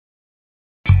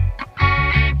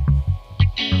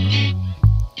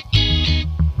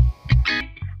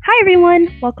Hi,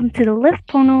 everyone. Welcome to the Live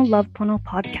Pono Love Pono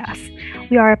podcast.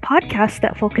 We are a podcast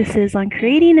that focuses on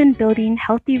creating and building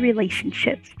healthy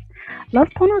relationships. Love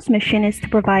Pono's mission is to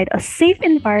provide a safe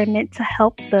environment to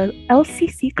help the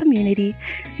LCC community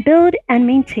build and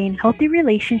maintain healthy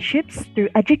relationships through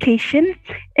education,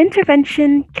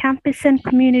 intervention, campus and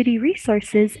community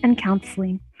resources, and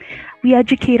counseling. We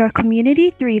educate our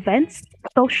community through events,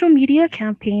 social media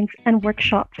campaigns, and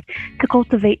workshops to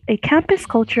cultivate a campus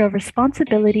culture of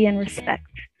responsibility and respect,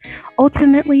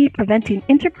 ultimately preventing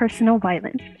interpersonal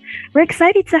violence. We're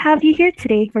excited to have you here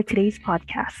today for today's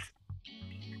podcast.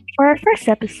 For our first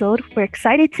episode, we're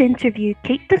excited to interview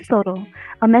Kate De Soto,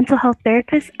 a mental health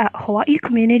therapist at Hawaii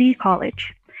Community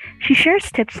College. She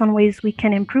shares tips on ways we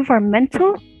can improve our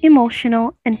mental,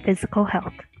 emotional, and physical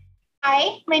health.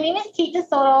 Hi, my name is Kate De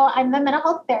Soto. I'm the mental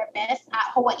health therapist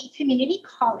at Hawaii Community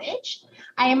College.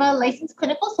 I am a licensed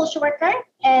clinical social worker,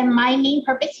 and my main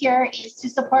purpose here is to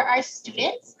support our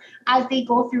students as they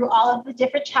go through all of the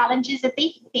different challenges that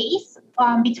they face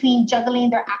between juggling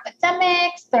their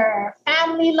academics, their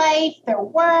family life, their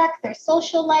work, their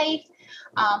social life.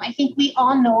 I think we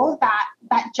all know that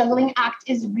juggling act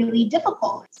is really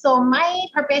difficult. So my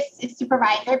purpose is to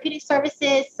provide therapeutic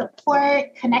services,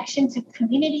 support, connection to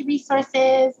community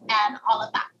resources, and all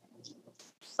of that.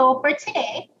 So for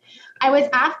today, I was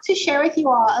asked to share with you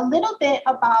all a little bit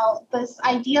about this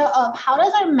idea of how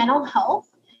does our mental health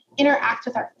interact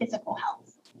with our physical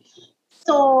health.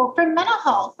 So for mental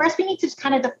health, first we need to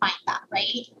kind of define that,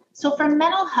 right? So for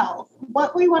mental health,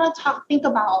 what we want to think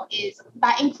about is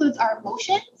that includes our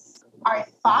emotions, our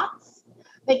thoughts,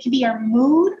 that could be our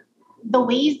mood, the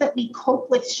ways that we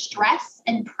cope with stress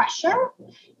and pressure,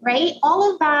 right?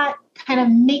 All of that kind of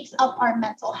makes up our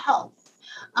mental health.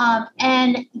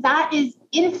 And that is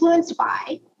influenced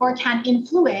by or can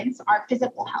influence our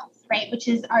physical health, right? Which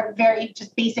is our very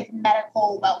just basic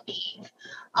medical well-being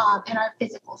and our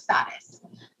physical status.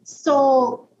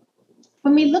 So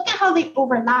when we look at how they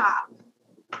overlap,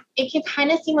 it can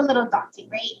kind of seem a little daunting,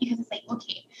 right? Because it's like,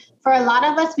 okay, for a lot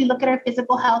of us, we look at our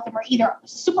physical health and we're either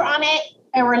super on it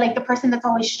and we're like the person that's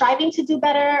always striving to do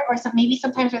better, or maybe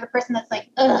sometimes we're the person that's like,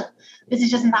 ugh, this is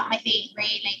just not my thing,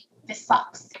 right? Like, this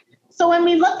sucks. So when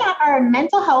we look at our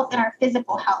mental health and our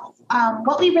physical health,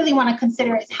 what we really want to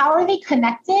consider is how are they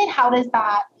connected? How does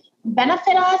that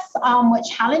benefit us? What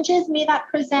challenges may that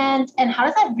present? And how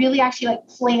does that really actually like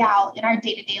play out in our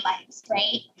day-to-day lives,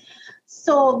 right?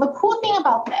 So the cool thing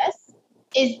about this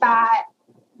is that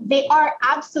they are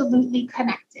absolutely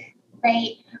connected,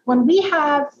 right? When we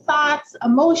have thoughts,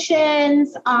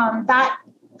 emotions, that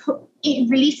it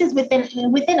releases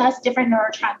within us different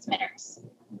neurotransmitters.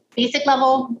 Basic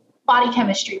level body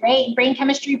chemistry, right? Brain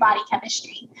chemistry, body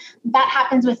chemistry. That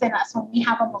happens within us when we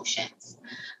have emotions.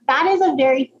 That is a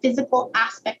very physical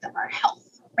aspect of our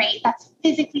health, right? That's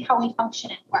physically how we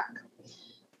function and work.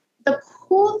 The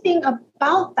cool thing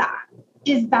about that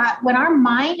is that when our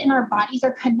mind and our bodies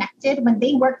are connected, when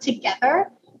they work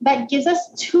together, that gives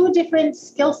us two different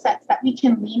skill sets that we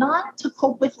can lean on to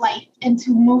cope with life and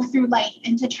to move through life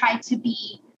and to try to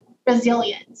be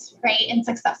resilient, right, and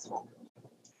successful.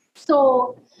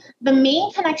 So the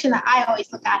main connection that I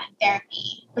always look at in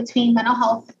therapy between mental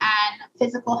health and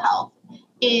physical health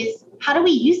is how do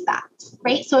we use that,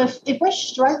 right? So if we're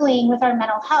struggling with our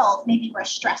mental health, maybe we're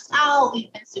stressed out,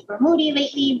 we've been super moody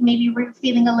lately, maybe we're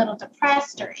feeling a little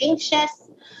depressed or anxious,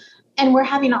 and we're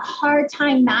having a hard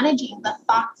time managing the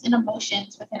thoughts and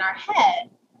emotions within our head,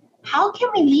 how can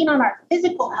we lean on our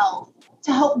physical health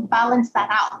to help balance that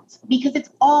out? Because it's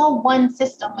all one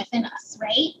system within us,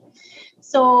 right?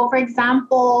 So for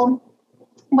example,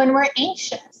 when we're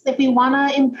anxious, if we want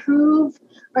to improve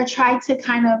or try to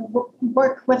kind of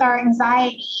work with our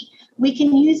anxiety, we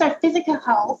can use our physical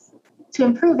health to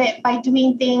improve it by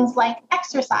doing things like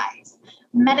exercise,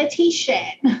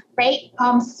 meditation, right?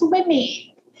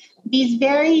 Swimming, these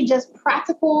very just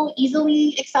practical,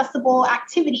 easily accessible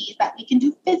activities that we can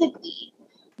do physically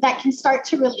that can start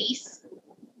to release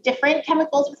different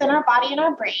chemicals within our body and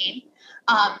our brain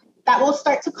that will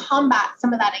start to combat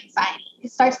some of that anxiety.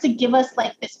 It starts to give us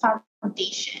like this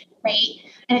foundation, right?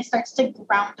 And it starts to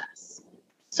ground us.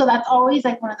 So that's always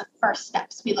like one of the first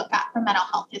steps we look at for mental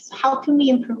health is how can we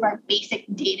improve our basic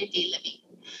day-to-day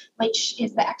living, which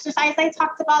is the exercise I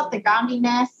talked about, the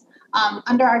groundiness.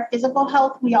 Under our physical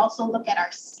health, we also look at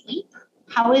our sleep.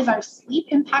 How does our sleep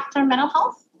impact our mental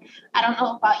health? I don't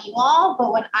know about you all,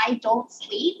 but when I don't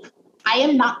sleep, I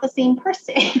am not the same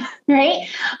person, right?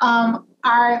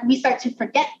 We start to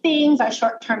forget things, our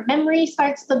short-term memory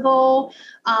starts to go,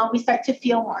 we start to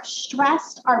feel more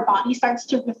stressed, our body starts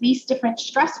to release different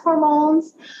stress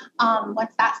hormones.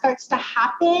 Once that starts to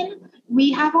happen,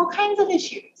 we have all kinds of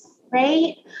issues,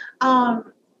 right?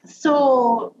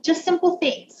 So just simple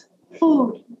things,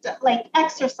 food, like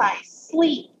exercise,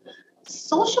 sleep,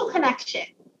 social connection,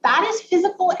 that is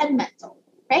physical and mental,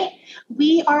 right?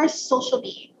 We are social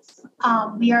beings.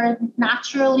 We are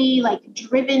naturally like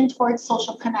driven towards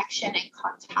social connection and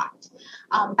contact.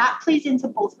 That plays into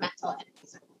both mental and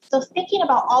physical. So thinking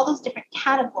about all those different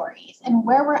categories and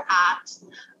where we're at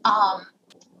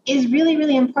is really,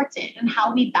 really important and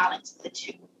how we balance the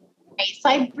two. Right? So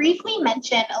I briefly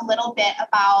mentioned a little bit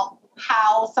about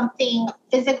how something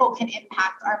physical can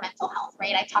impact our mental health,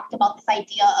 right? I talked about this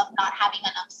idea of not having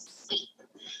enough sleep,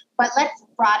 but let's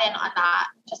broaden on that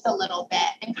just a little bit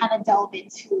and kind of delve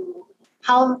into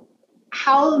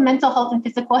how mental health and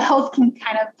physical health can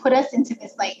kind of put us into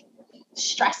this like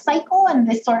stress cycle and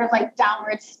this sort of like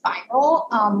downward spiral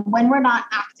when we're not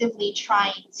actively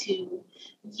trying to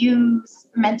use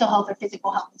mental health or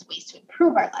physical health as ways to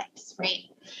improve our lives, right?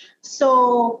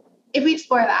 So if we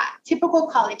explore that, typical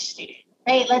college student,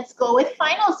 right? Let's go with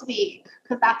finals week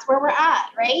because that's where we're at,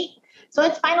 right? So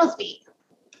it's finals week.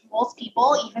 Most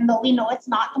people, even though we know it's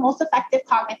not the most effective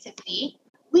cognitively,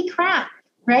 we cram,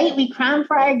 right? We cram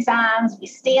for our exams, we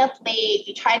stay up late,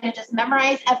 we try to just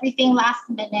memorize everything last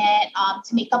minute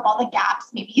to make up all the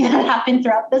gaps maybe that happen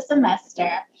throughout the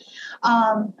semester.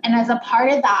 And as a part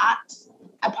of that,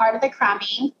 a part of the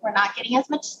cramming, we're not getting as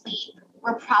much sleep.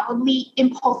 We're probably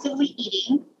impulsively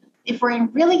eating. If we're in a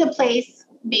really good place,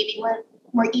 maybe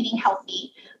we're eating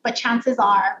healthy. But chances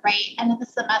are, right, end of the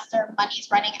semester, money's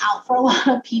running out for a lot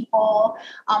of people.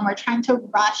 We're trying to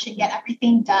rush and get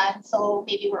everything done. So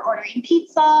maybe we're ordering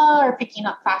pizza or picking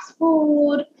up fast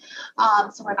food.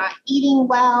 So we're not eating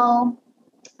well.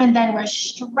 And then we're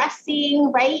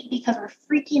stressing, right? Because we're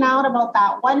freaking out about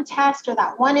that one test or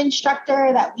that one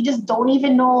instructor that we just don't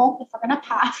even know if we're going to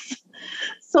pass.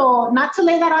 So not to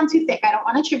lay that on too thick. I don't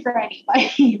want to trigger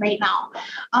anybody right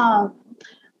now.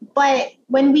 But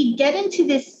when we get into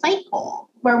this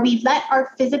cycle where we let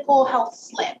our physical health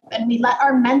slip and we let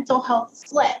our mental health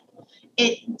slip,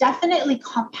 it definitely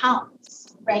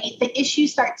compounds, right? The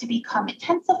issues start to become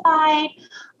intensified.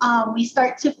 We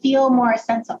start to feel more a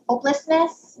sense of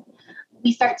hopelessness.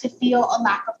 We start to feel a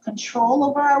lack of control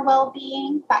over our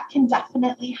well-being. That can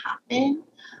definitely happen.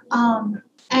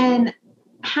 And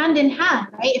hand in hand,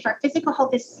 right? If our physical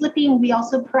health is slipping, we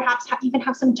also perhaps even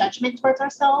have some judgment towards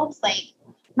ourselves, like,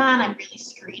 man, I'm really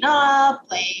screwing up.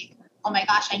 Like, oh my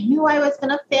gosh, I knew I was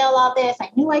going to fail all this. I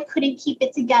knew I couldn't keep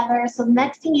it together. So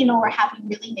next thing you know, we're having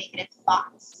really negative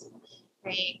thoughts,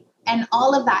 right? And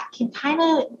all of that can kind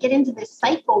of get into this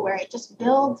cycle where it just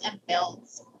builds and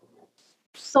builds.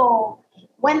 So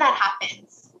when that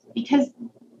happens, because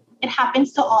it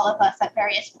happens to all of us at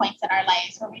various points in our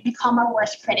lives where we become our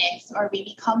worst critics or we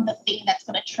become the thing that's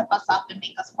going to trip us up and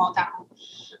make us fall down.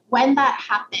 When that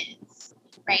happens,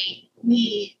 right,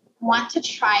 we want to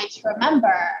try to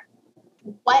remember,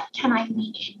 what can I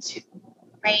lean into,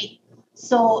 right?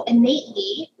 So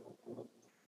innately,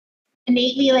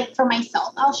 like for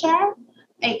myself, I'll share,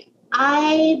 like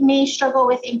I may struggle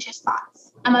with anxious thoughts.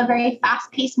 I'm a very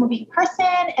fast-paced moving person.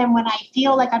 And when I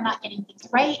feel like I'm not getting things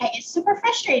right, I get super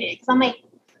frustrated because I'm like,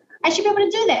 I should be able to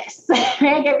do this.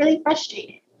 Right? I get really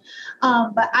frustrated.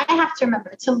 But I have to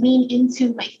remember to lean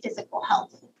into my physical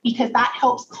health because that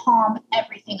helps calm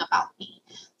everything about me.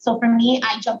 So for me,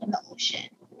 I jump in the ocean,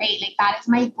 right? Like that is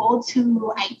my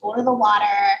go-to. I go to the water,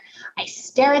 I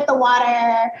stare at the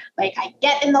water, like I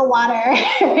get in the water,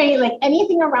 right? Like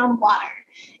anything around water,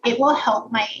 it will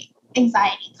help my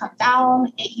anxiety come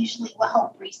down. It usually will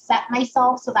help reset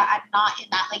myself so that I'm not in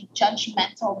that like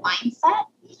judgmental mindset.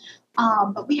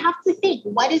 But we have to think,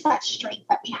 what is that strength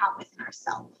that we have within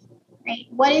ourselves, right?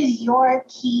 What is your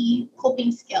key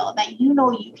coping skill that you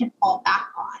know you can fall back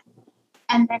on?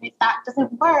 And then if that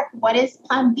doesn't work, what is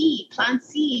plan B, plan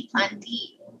C, plan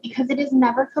D? Because it is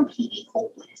never completely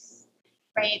hopeless,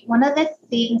 right? One of the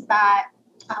things that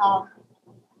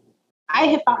I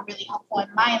have found really helpful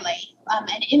in my life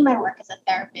and in my work as a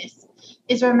therapist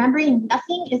is remembering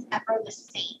nothing is ever the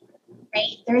same,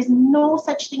 right? There is no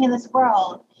such thing in this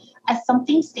world as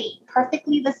something staying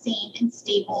perfectly the same and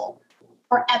stable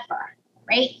forever,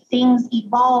 right? Things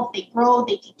evolve, they grow,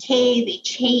 they decay, they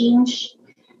change,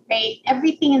 right?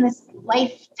 Everything in this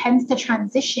life tends to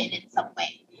transition in some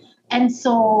way. And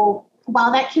so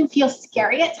while that can feel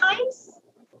scary at times,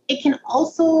 it can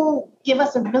also give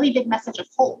us a really big message of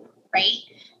hope, right?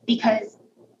 Because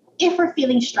if we're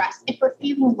feeling stressed, if we're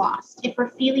feeling lost, if we're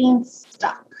feeling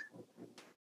stuck,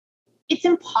 it's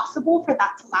impossible for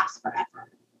that to last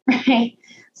forever, right?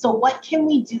 So what can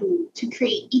we do to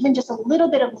create even just a little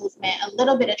bit of movement, a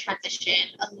little bit of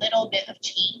transition, a little bit of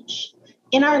change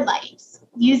in our lives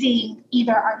using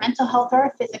either our mental health or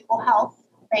our physical health,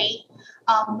 right?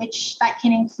 Which that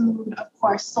can include, of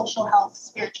course, social health,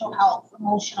 spiritual health,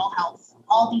 emotional health,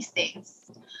 all these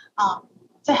things,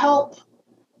 to help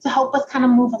us kind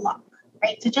of move along,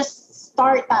 right? To just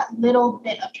start that little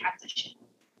bit of transition.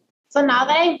 So now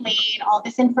that I've laid all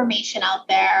this information out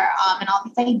there, and all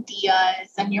these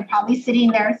ideas, and you're probably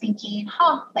sitting there thinking,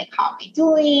 like, how am I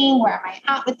doing? Where am I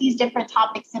at with these different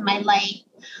topics in my life?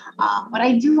 What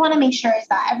I do want to make sure is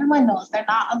that everyone knows they're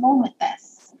not alone with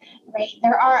this, right?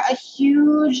 There are a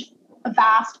huge,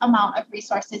 vast amount of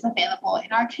resources available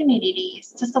in our communities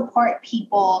to support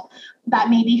people that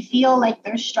maybe feel like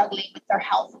they're struggling with their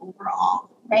health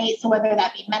overall, right? So whether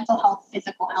that be mental health,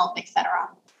 physical health, etc.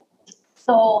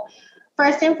 So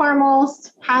first and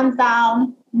foremost, hands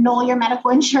down, know your medical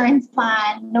insurance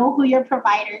plan, know who your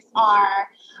providers are.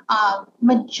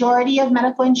 Majority of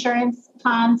medical insurance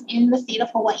plans in the state of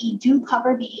Hawaii do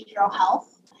cover behavioral health.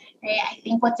 Right? I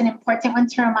think what's an important one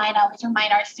to always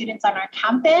remind our students on our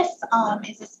campus,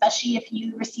 is especially if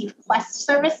you receive Quest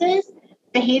services,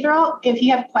 if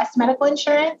you have Quest medical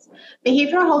insurance,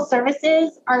 behavioral health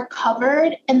services are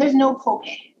covered and there's no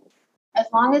copay. As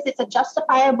long as it's a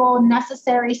justifiable,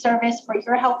 necessary service for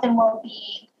your health and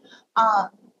well-being,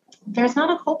 there's not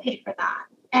a copay for that.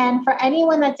 And for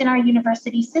anyone that's in our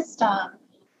university system,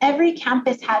 every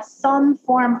campus has some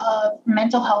form of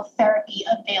mental health therapy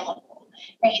available.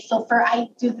 Right? So I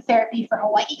do the therapy for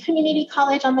Hawaii Community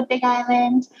College on the Big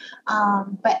Island,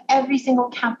 but every single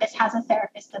campus has a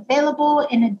therapist available,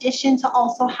 in addition to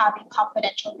also having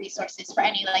confidential resources for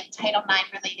any like Title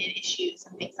IX related issues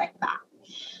and things like that.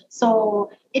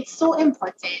 So it's so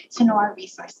important to know our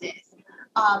resources.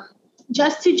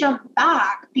 Just to jump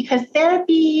back, because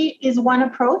therapy is one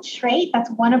approach, right? That's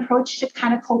one approach to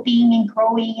kind of coping and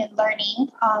growing and learning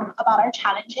about our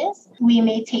challenges. We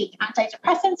may take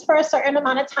antidepressants for a certain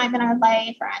amount of time in our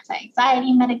life, or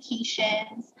anti-anxiety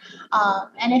medications.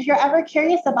 And if you're ever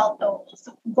curious about those,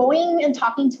 going and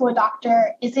talking to a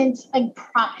doctor isn't a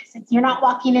promise. You're not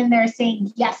walking in there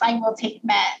saying, yes, I will take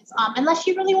meds, unless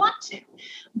you really want to.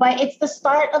 But it's the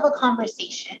start of a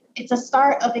conversation. It's a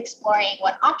start of exploring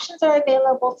what options are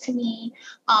available to me,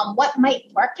 what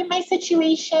might work in my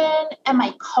situation. Am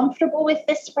I comfortable with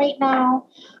this right now?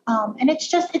 And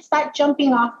it's that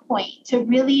jumping off point to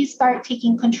really start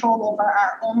taking control over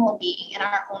our own well-being and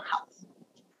our own health.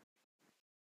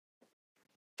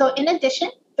 So in addition,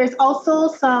 there's also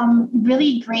some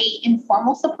really great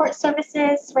informal support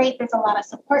services, right? There's a lot of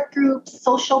support groups,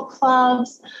 social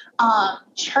clubs,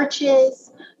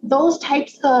 churches. Those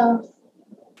types of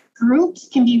groups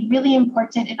can be really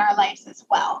important in our lives as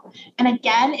well. And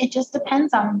again, it just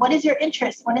depends on what is your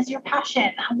interest, what is your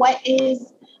passion, what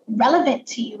is relevant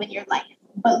to you in your life.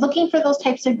 But looking for those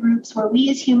types of groups where we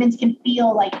as humans can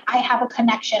feel like I have a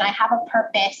connection, I have a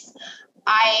purpose,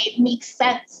 I make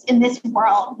sense in this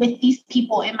world with these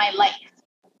people in my life.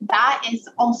 That is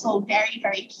also very,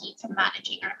 very key to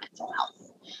managing our mental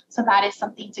health. So that is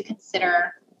something to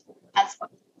consider as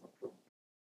well.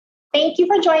 Thank you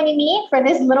for joining me for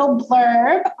this little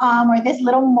blurb, or this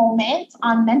little moment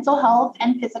on mental health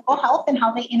and physical health and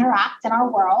how they interact in our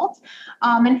world,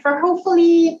 and for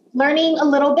hopefully learning a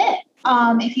little bit.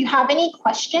 If you have any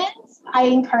questions, I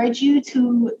encourage you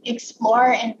to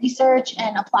explore and research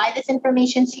and apply this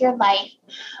information to your life,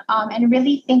 and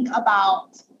really think about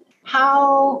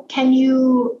how can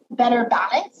you better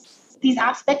balance these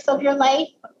aspects of your life.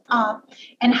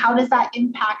 And how does that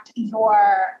impact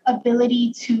your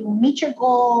ability to meet your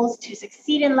goals, to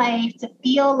succeed in life, to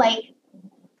feel like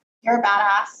you're a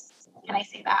badass? Can I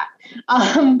say that?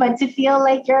 But to feel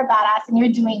like you're a badass and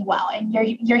you're doing well and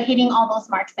you're hitting all those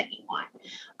marks that you want.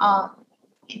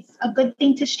 It's a good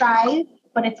thing to strive,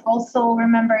 but it's also,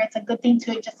 remember, it's a good thing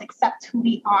to just accept who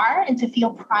we are and to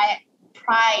feel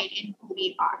pride in who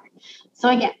we are. So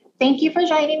again, thank you for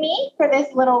joining me for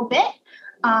this little bit.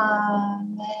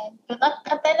 And good luck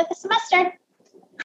at the end of the semester.